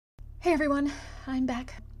Hey everyone, I'm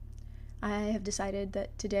back. I have decided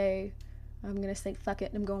that today I'm gonna say fuck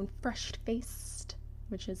it and I'm going fresh-faced,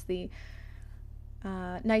 which is the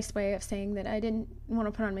nice way of saying that I didn't want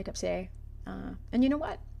to put on makeup today. And you know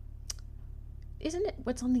what? Isn't it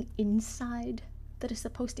what's on the inside that is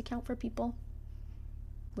supposed to count for people?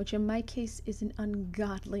 Which in my case is an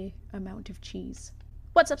ungodly amount of cheese.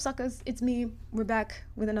 What's up, suckers? It's me. We're back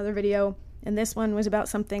with another video, and this one was about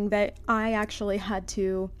something that I actually had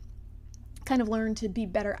to kind of learn to be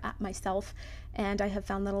better at myself, and I have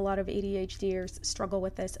found that a lot of ADHDers struggle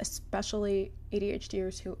with this, especially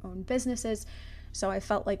ADHDers who own businesses. So I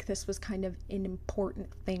felt like this was kind of an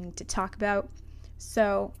important thing to talk about.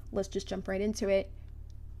 So let's just jump right into it.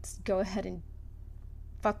 Let's go ahead and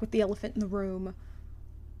fuck with the elephant in the room.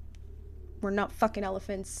 We're not fucking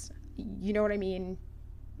elephants, you know what I mean?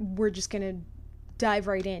 We're just gonna dive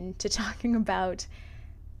right into talking about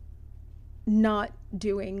not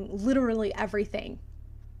doing literally everything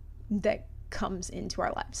that comes into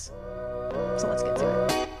our lives. So let's get to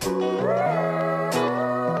it.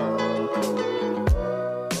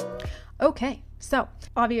 Okay, so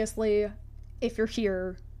obviously, if you're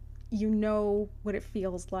here, you know what it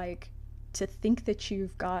feels like to think that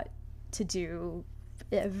you've got to do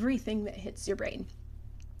everything that hits your brain.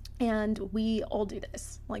 And we all do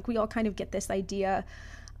this. Like, we all kind of get this idea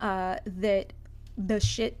that the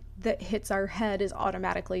shit that hits our head is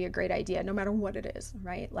automatically a great idea, no matter what it is,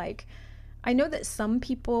 right? Like, I know that some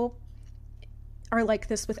people are like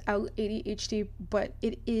this without ADHD, but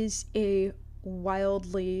it is a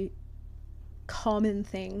wildly common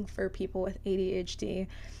thing for people with ADHD.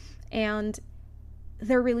 And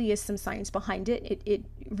there really is some science behind it.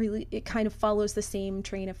 It kind of follows the same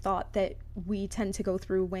train of thought that we tend to go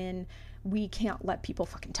through when we can't let people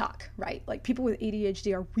fucking talk, right? Like, people with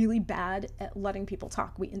ADHD are really bad at letting people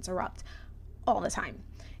talk. We interrupt all the time.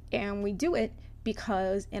 And we do it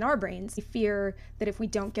because in our brains, we fear that if we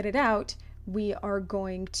don't get it out, we are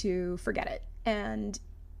going to forget it. And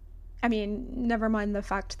I mean, never mind the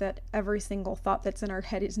fact that every single thought that's in our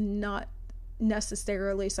head is not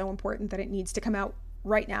necessarily so important that it needs to come out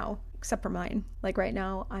right now, except for mine. Like, right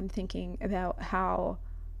now, I'm thinking about how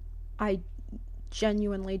I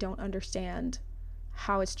genuinely don't understand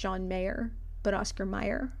how it's John Mayer, but Oscar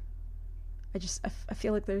Mayer. I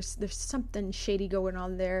feel like there's something shady going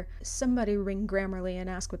on there. Somebody ring Grammarly and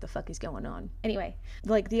ask what the fuck is going on. Anyway,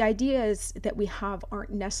 like, the ideas that we have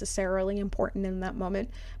aren't necessarily important in that moment,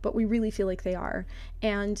 but we really feel like they are.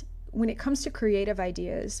 And when it comes to creative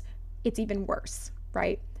ideas, it's even worse,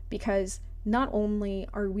 right? Because not only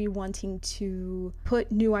are we wanting to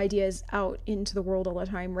put new ideas out into the world all the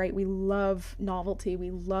time, right? We love novelty, we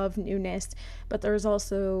love newness, but there's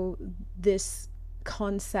also this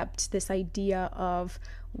concept, this idea of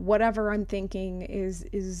whatever I'm thinking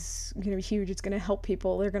is going to be huge. It's going to help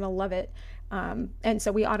people. They're going to love it. And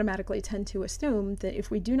so we automatically tend to assume that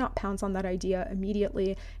if we do not pounce on that idea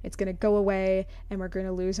immediately, it's going to go away and we're going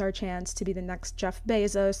to lose our chance to be the next Jeff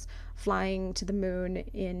Bezos flying to the moon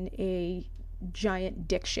in a giant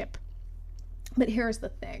dick ship. But here's the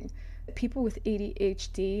thing. People with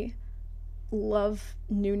ADHD love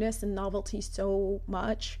newness and novelty so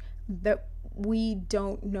much that we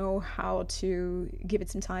don't know how to give it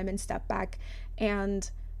some time and step back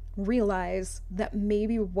and realize that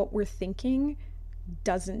maybe what we're thinking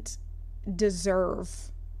doesn't deserve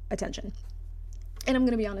attention. And I'm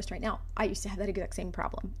going to be honest right now, I used to have that exact same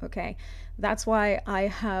problem, okay? That's why I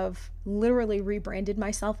have literally rebranded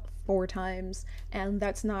myself 4 times, and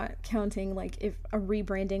that's not counting, like, if a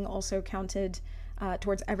rebranding also counted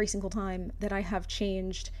towards every single time that I have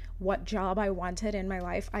changed what job I wanted in my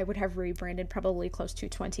life, I would have rebranded probably close to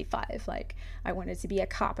 25. Like, I wanted to be a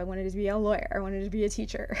cop, I wanted to be a lawyer, I wanted to be a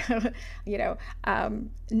teacher, you know,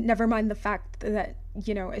 never mind the fact that,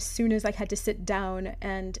 you know, as soon as I had to sit down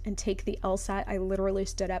and take the LSAT, I literally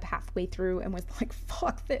stood up halfway through and was like,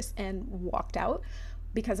 fuck this, and walked out.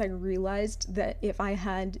 Because I realized that if I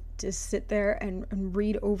had to sit there and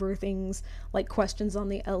read over things like questions on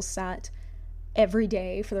the LSAT every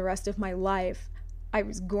day for the rest of my life, I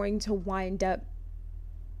was going to wind up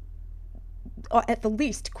at the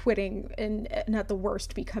least quitting and at the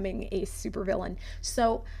worst becoming a supervillain.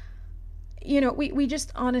 So, you know, we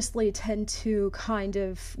just honestly tend to kind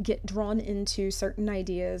of get drawn into certain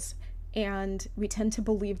ideas, and we tend to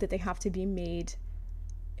believe that they have to be made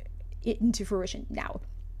into fruition now.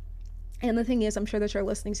 And the thing is, I'm sure that you're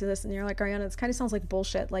listening to this and you're like, Ariana, this kind of sounds like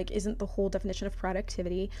bullshit. Like, isn't the whole definition of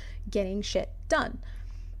productivity getting shit done?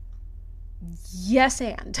 Yes,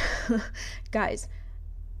 and guys,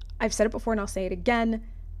 I've said it before and I'll say it again.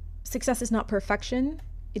 Success is not perfection.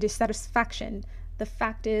 It is satisfaction The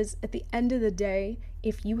fact is, at the end of the day,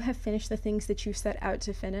 if you have finished the things that you set out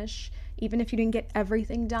to finish, even if you didn't get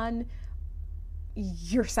everything done,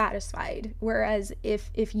 you're satisfied. Whereas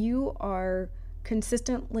if you are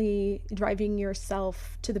consistently driving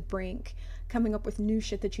yourself to the brink, coming up with new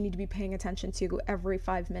shit that you need to be paying attention to every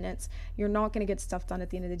 5 minutes, you're not going to get stuff done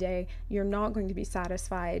at the end of the day. You're not going to be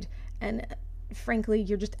satisfied. And frankly,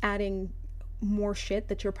 you're just adding more shit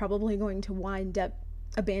that you're probably going to wind up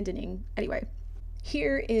abandoning anyway.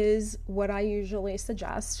 Here is what I usually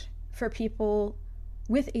suggest for people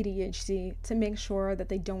with ADHD to make sure that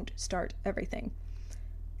they don't start everything.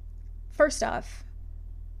 First off,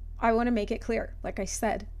 I want to make it clear, like I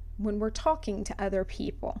said, when we're talking to other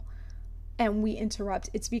people and we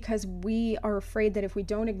interrupt, it's because we are afraid that if we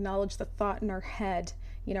don't acknowledge the thought in our head,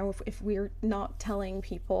 if we're not telling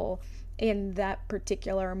people in that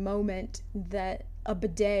particular moment that a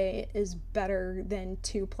bidet is better than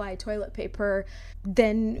 2-ply toilet paper,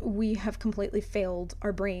 then we have completely failed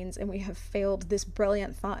our brains and we have failed this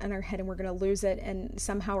brilliant thought in our head, and we're going to lose it, and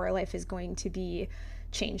somehow our life is going to be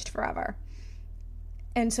changed forever.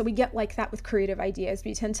 And so we get like that with creative ideas.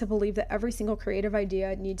 We tend to believe that every single creative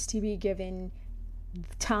idea needs to be given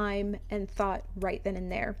time and thought right then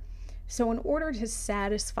and there. So in order to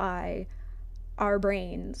satisfy our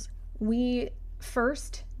brains, we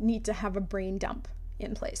first need to have a brain dump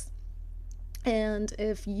in place. And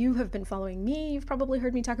if you have been following me, you've probably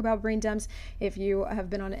heard me talk about brain dumps. If you have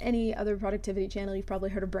been on any other productivity channel, you've probably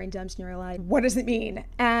heard of brain dumps, and you're like, what does it mean?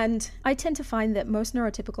 And I tend to find that most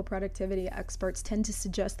neurotypical productivity experts tend to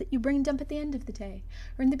suggest that you brain dump at the end of the day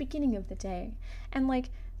or in the beginning of the day. And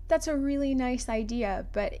that's a really nice idea,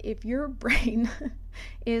 but if your brain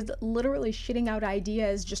is literally shitting out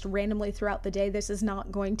ideas just randomly throughout the day, this is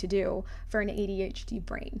not going to do for an ADHD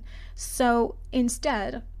brain. So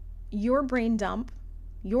instead, your brain dump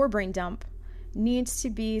needs to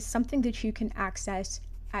be something that you can access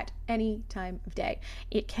at any time of day.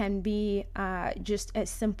 It can be just as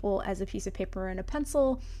simple as a piece of paper and a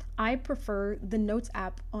pencil. I prefer the Notes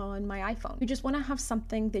app on my iPhone. You just want to have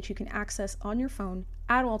something that you can access on your phone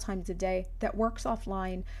at all times of day that works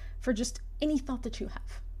offline for just any thought that you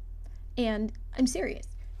have. And I'm serious.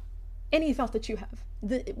 Any thought that you have.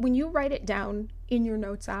 When you write it down in your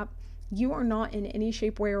Notes app, you are not in any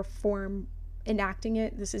shape, way, or form enacting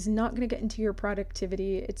it. This is not going to get into your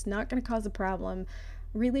productivity. It's not going to cause a problem.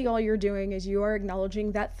 Really, all you're doing is you are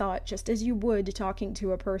acknowledging that thought just as you would talking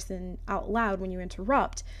to a person out loud when you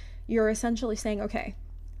interrupt. You're essentially saying, okay,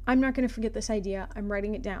 I'm not going to forget this idea. I'm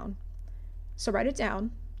writing it down. So write it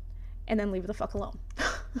down and then leave it the fuck alone.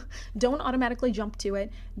 Don't automatically jump to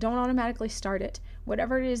it. Don't automatically start it.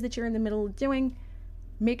 Whatever it is that you're in the middle of doing,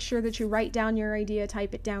 make sure that you write down your idea,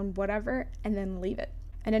 type it down, whatever, and then leave it.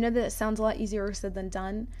 And I know that it sounds a lot easier said than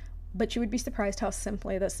done, but you would be surprised how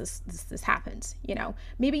simply this happens.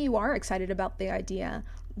 Maybe you are excited about the idea,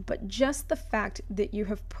 but just the fact that you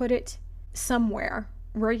have put it somewhere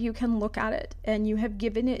where you can look at it and you have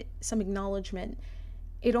given it some acknowledgement,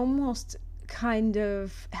 it almost kind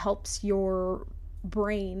of helps your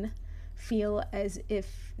brain feel as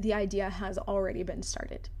if the idea has already been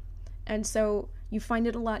started. And so you find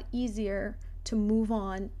it a lot easier to move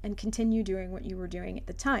on and continue doing what you were doing at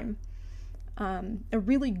the time. A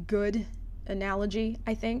really good analogy,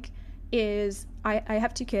 I think, is I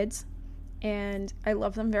have 2 kids and I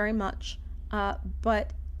love them very much,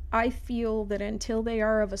 but I feel that until they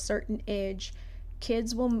are of a certain age,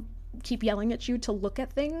 kids will keep yelling at you to look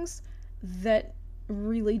at things that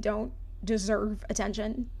really don't deserve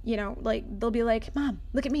attention. They'll be like, Mom,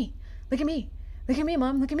 look at me, look at me. Look at me,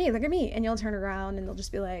 Mom, look at me, look at me. And you'll turn around and they'll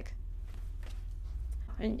just be like,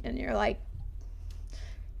 and you're like,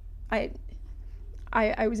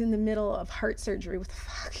 I was in the middle of heart surgery, what the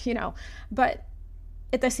fuck, But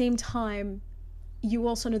at the same time, you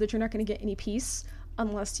also know that you're not going to get any peace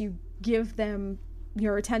unless you give them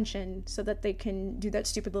your attention so that they can do that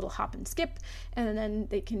stupid little hop and skip and then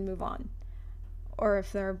they can move on. Or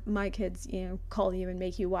if they're my kids, call you and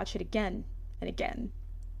make you watch it again and again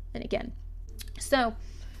and again. So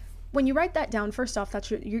when you write that down, first off, that's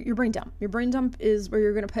your brain dump. Your brain dump is where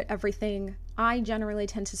you're going to put everything. I generally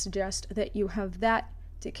tend to suggest that you have that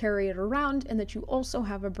to carry it around and that you also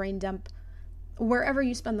have a brain dump wherever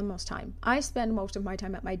you spend the most time. I spend most of my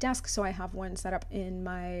time at my desk, so I have one set up in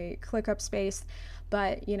my ClickUp space.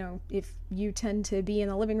 But, if you tend to be in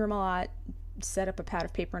the living room a lot, set up a pad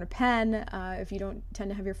of paper and a pen. If you don't tend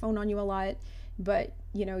to have your phone on you a lot, but,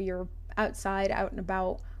 you're outside, out and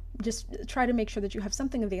about, just try to make sure that you have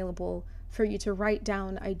something available for you to write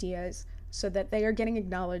down ideas so that they are getting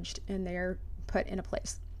acknowledged and they're put in a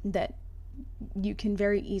place that you can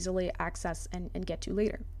very easily access and get to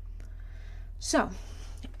later. So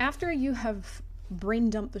after you have brain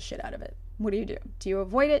dumped the shit out of it, what do? Do you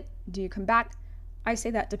avoid it? Do you come back? I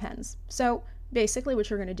say that depends. So basically what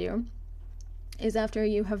you're going to do is, after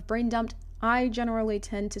you have brain dumped, I generally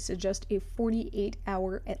tend to suggest a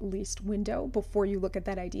 48-hour at least window before you look at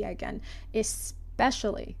that idea again,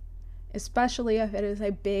 especially if it is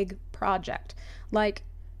a big project. Like,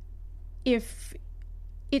 if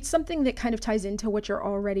it's something that kind of ties into what you're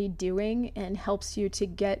already doing and helps you to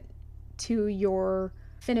get to your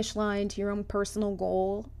finish line, to your own personal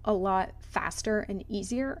goal a lot faster and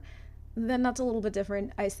easier, then that's a little bit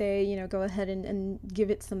different. I say, go ahead and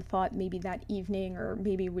give it some thought, maybe that evening, or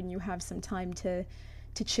maybe when you have some time to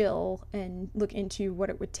chill and look into what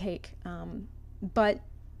it would take. But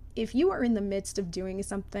if you are in the midst of doing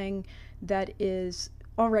something that is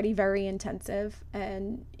already very intensive,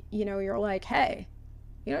 and you're like, hey,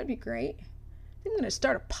 it'd be great, I'm going to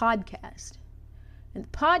start a podcast, and the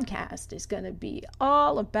podcast is going to be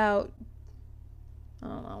all about, I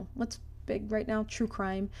don't know, what's big right now? True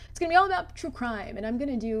crime. It's going to be all about true crime, and I'm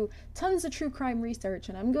going to do tons of true crime research,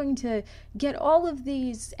 and I'm going to get all of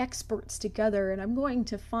these experts together, and I'm going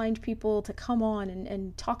to find people to come on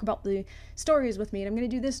and talk about the stories with me, and I'm going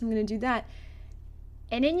to do this, and I'm going to do that.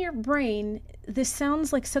 And in your brain, this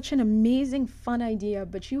sounds like such an amazing, fun idea,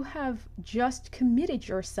 but you have just committed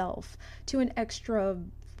yourself to an extra,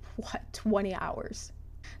 20 hours.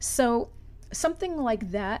 So something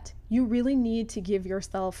like that, you really need to give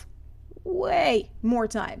yourself way more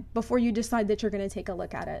time before you decide that you're going to take a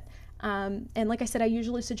look at it. And like I said, I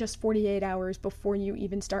usually suggest 48 hours before you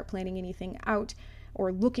even start planning anything out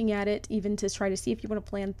or looking at it, even to try to see if you want to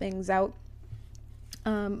plan things out.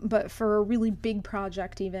 But for a really big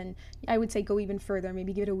project, even, I would say go even further,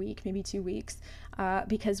 maybe give it a week, maybe 2 weeks,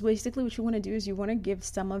 because basically what you want to do is you want to give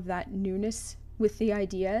some of that newness with the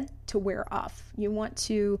idea to wear off. You want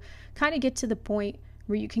to kind of get to the point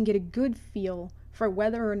where you can get a good feel for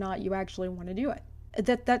whether or not you actually want to do it.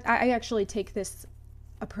 That I actually take this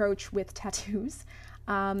approach with tattoos,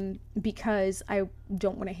 because I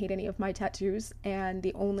don't want to hate any of my tattoos, and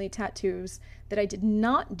the only tattoos that I did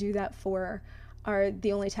not do that for are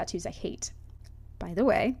the only tattoos I hate. By the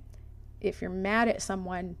way, if you're mad at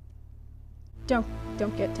someone, don't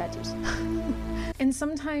get tattoos. And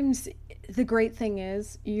sometimes the great thing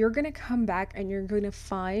is, you're going to come back and you're going to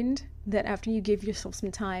find that after you give yourself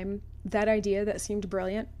some time, that idea that seemed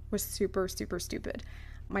brilliant was super, super stupid.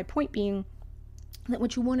 My point being that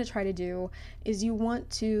what you want to try to do is you want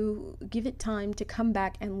to give it time to come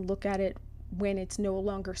back and look at it when it's no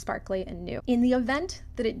longer sparkly and new. In the event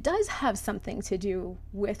that it does have something to do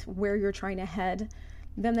with where you're trying to head,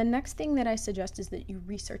 then the next thing that I suggest is that you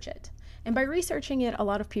research it. And by researching it, a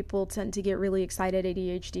lot of people tend to get really excited.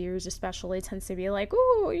 ADHDers especially tends to be like,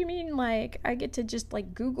 "Oh, you mean like I get to just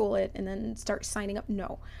like Google it and then start signing up?"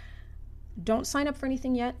 No. Don't sign up for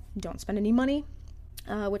anything yet. Don't spend any money,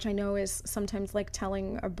 which I know is sometimes like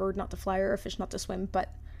telling a bird not to fly or a fish not to swim.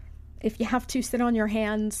 But if you have to sit on your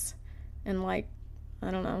hands and like,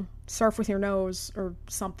 I don't know, surf with your nose or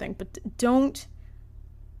something, but don't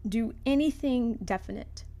do anything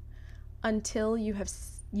definite until you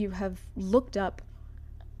have looked up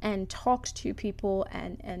and talked to people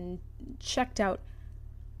and checked out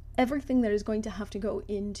everything that is going to have to go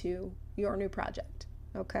into your new project.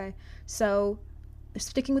 Okay, so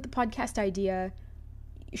sticking with the podcast idea,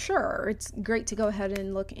 sure, it's great to go ahead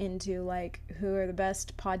and look into like who are the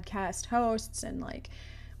best podcast hosts and like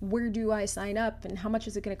where do I sign up and how much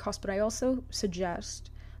is it going to cost. But I also suggest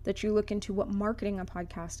that you look into what marketing a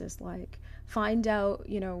podcast is like. Find out,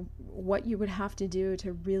 what you would have to do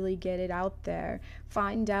to really get it out there.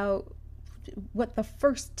 Find out what the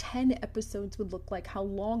first 10 episodes would look like, how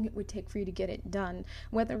long it would take for you to get it done,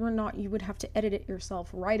 whether or not you would have to edit it yourself,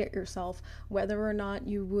 write it yourself, whether or not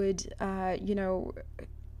you would,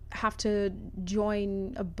 have to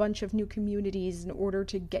join a bunch of new communities in order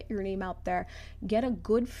to get your name out there. Get a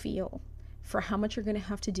good feel for how much you're going to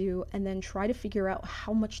have to do, and then try to figure out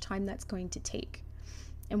how much time that's going to take.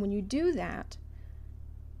 And when you do that,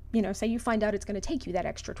 say you find out it's going to take you that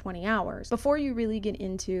extra 20 hours, before you really get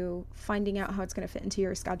into finding out how it's going to fit into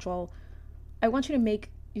your schedule, I want you to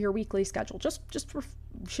make your weekly schedule, just for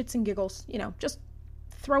shits and giggles, just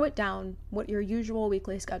throw it down what your usual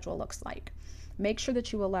weekly schedule looks like. Make sure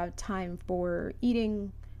that you allow time for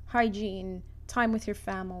eating, hygiene, time with your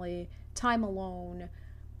family, time alone.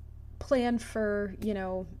 Plan for,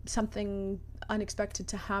 something unexpected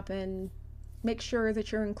to happen. Make sure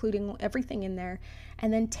that you're including everything in there,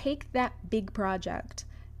 and then take that big project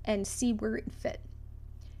and see where it fit.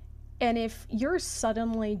 And if you're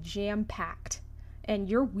suddenly jam-packed and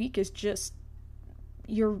your week is just,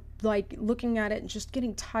 you're like looking at it and just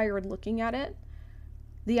getting tired looking at it,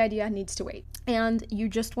 the idea needs to wait. And you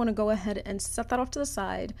just want to go ahead and set that off to the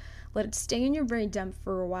side, let it stay in your brain dump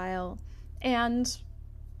for a while, and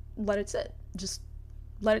let it sit. Just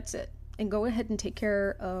let it sit and go ahead and take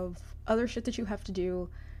care of other shit that you have to do.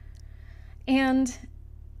 And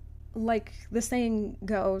like the saying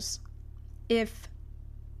goes, if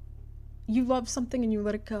you love something and you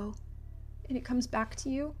let it go and it comes back to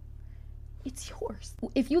you, it's yours.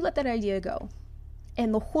 If you let that idea go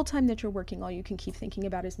and the whole time that you're working, all you can keep thinking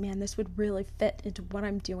about is, man, this would really fit into what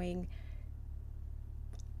I'm doing,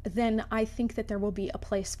 then I think that there will be a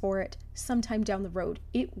place for it sometime down the road.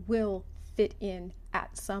 It will fit in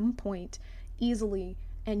at some point easily,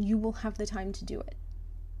 and you will have the time to do it.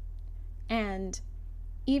 And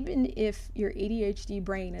even if your ADHD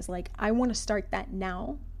brain is like, I want to start that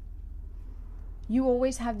now, you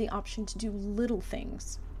always have the option to do little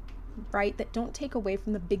things, right? That don't take away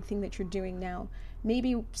from the big thing that you're doing now.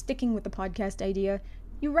 Maybe sticking with the podcast idea,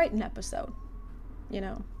 you write an episode,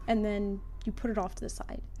 and then you put it off to the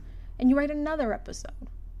side. And you write another episode,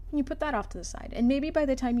 and you put that off to the side. And maybe by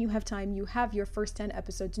the time you have time, you have your first 10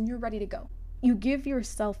 episodes and you're ready to go. You give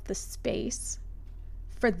yourself the space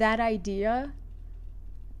for that idea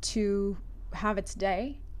to have its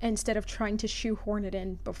day instead of trying to shoehorn it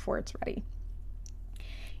in before it's ready.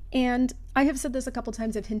 And I have said this a couple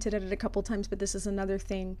times, I've hinted at it a couple times, but this is another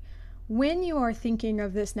thing. When you are thinking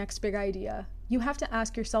of this next big idea, you have to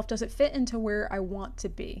ask yourself, does it fit into where I want to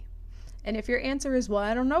be? And if your answer is, well,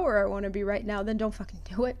 I don't know where I want to be right now, then don't fucking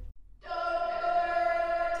do it.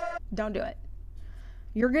 Don't do it.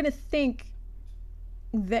 You're going to think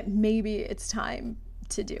that maybe it's time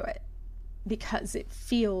to do it because it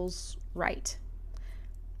feels right.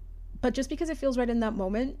 But just because it feels right in that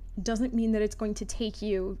moment doesn't mean that it's going to take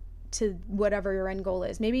you to whatever your end goal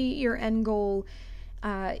is. Maybe your end goal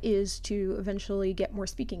is to eventually get more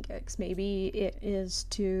speaking gigs. Maybe it is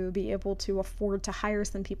to be able to afford to hire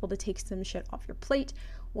some people to take some shit off your plate.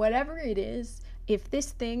 Whatever it is, if this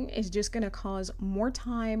thing is just going to cause more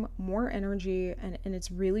time, more energy, and it's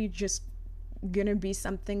really just going to be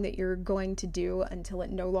something that you're going to do until it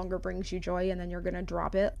no longer brings you joy and then you're going to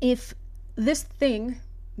drop it. If this thing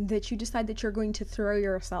that you decide that you're going to throw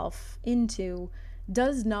yourself into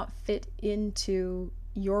does not fit into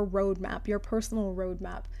your roadmap, your personal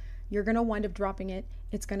roadmap, you're going to wind up dropping it.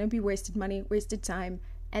 It's going to be wasted money, wasted time,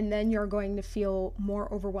 and then you're going to feel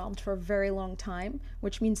more overwhelmed for a very long time,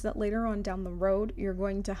 which means that later on down the road, you're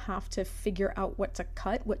going to have to figure out what to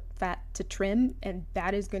cut, what fat to trim, and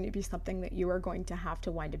that is going to be something that you are going to have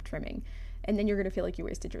to wind up trimming. And then you're going to feel like you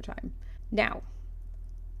wasted your time. Now,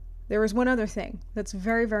 there is one other thing that's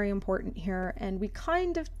very, very important here, and we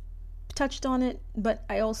kind of touched on it, but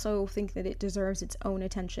I also think that it deserves its own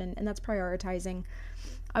attention, and that's prioritizing.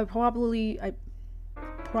 I will probably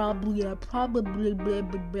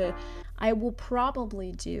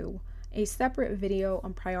do a separate video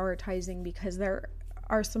on prioritizing because there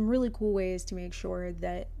are some really cool ways to make sure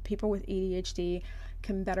that people with ADHD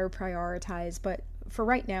can better prioritize. But for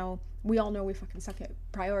right now, we all know we fucking suck at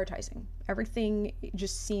prioritizing. Everything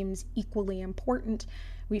just seems equally important.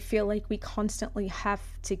 We feel like we constantly have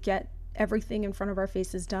to get everything in front of our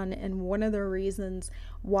faces done, and one of the reasons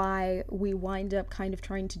why we wind up kind of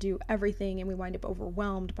trying to do everything and we wind up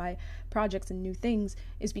overwhelmed by projects and new things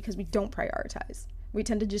is because we don't prioritize. We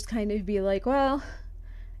tend to just kind of be like, well,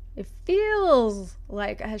 it feels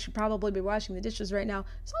like I should probably be washing the dishes right now,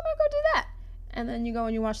 so I'm gonna go do that. And then you go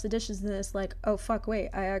and you wash the dishes and it's like, oh fuck, wait,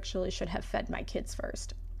 I actually should have fed my kids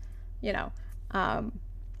first. You know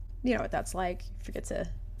what that's like. Forget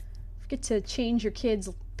to change your kids'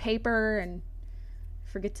 paper and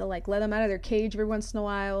forget to let them out of their cage every once in a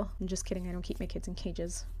while. I'm just kidding, I don't keep my kids in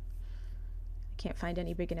cages. I can't find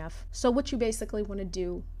any big enough. So what you basically want to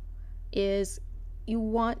do is you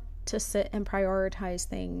want to sit and prioritize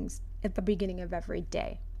things at the beginning of every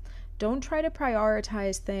day. Don't try to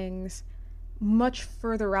prioritize things much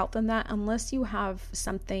further out than that unless you have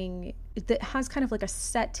something that has kind of like a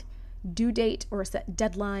set due date or a set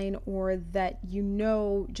deadline, or that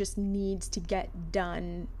just needs to get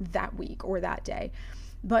done that week or that day.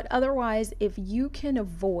 But otherwise, if you can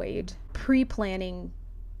avoid pre-planning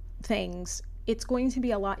things, it's going to be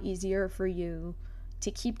a lot easier for you to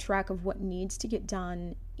keep track of what needs to get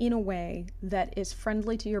done in a way that is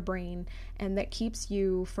friendly to your brain and that keeps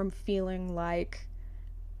you from feeling like,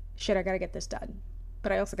 shit, I gotta get this done,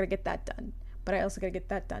 but I also gotta get that done, but I also gotta get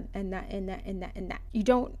that done, and that, and that, and that, and that. You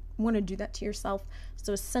don't want to do that to yourself.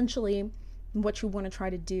 So essentially, what you want to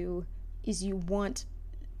try to do is you want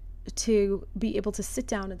to be able to sit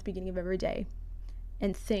down at the beginning of every day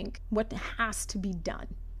and think, what has to be done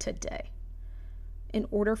today in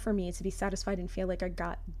order for me to be satisfied and feel like I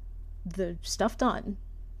got the stuff done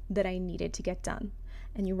that I needed to get done.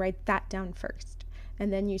 And you write that down first.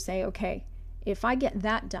 And then you say, okay, if I get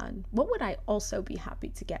that done, what would I also be happy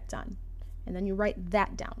to get done? And then you write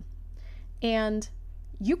that down. And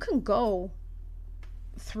you can go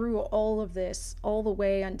through all of this all the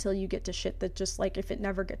way until you get to shit that just like, if it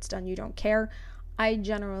never gets done, you don't care. I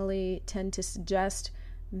generally tend to suggest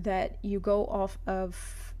that you go off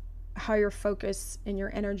of how your focus and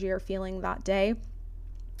your energy are feeling that day.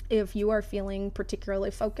 If you are feeling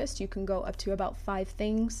particularly focused, you can go up to about 5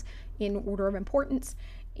 things in order of importance.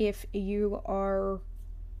 If you are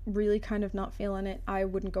really kind of not feeling it, I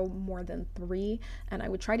wouldn't go more than 3, and I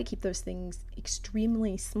would try to keep those things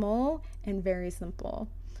extremely small and very simple.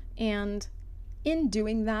 And in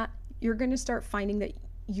doing that, you're going to start finding that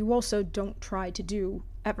you also don't try to do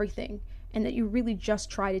everything, and that you really just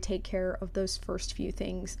try to take care of those first few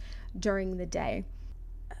things during the day.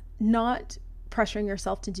 Not pressuring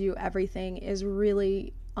yourself to do everything is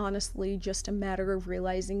really honestly just a matter of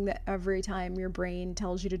realizing that every time your brain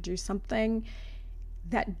tells you to do something,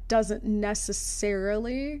 that doesn't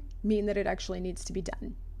necessarily mean that it actually needs to be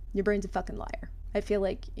done. Your brain's a fucking liar. I feel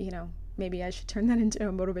like, maybe I should turn that into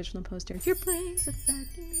a motivational poster. Your brain's a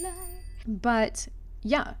fucking liar. But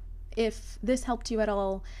yeah, if this helped you at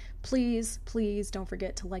all, please don't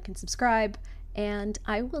forget to like and subscribe. And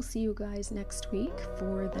I will see you guys next week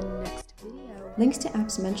for the next video. Links to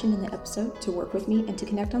apps mentioned in the episode, to work with me, and to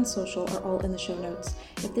connect on social are all in the show notes.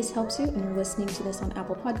 If this helps you and you're listening to this on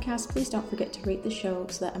Apple Podcasts, please don't forget to rate the show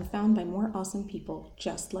so that I'm found by more awesome people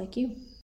just like you.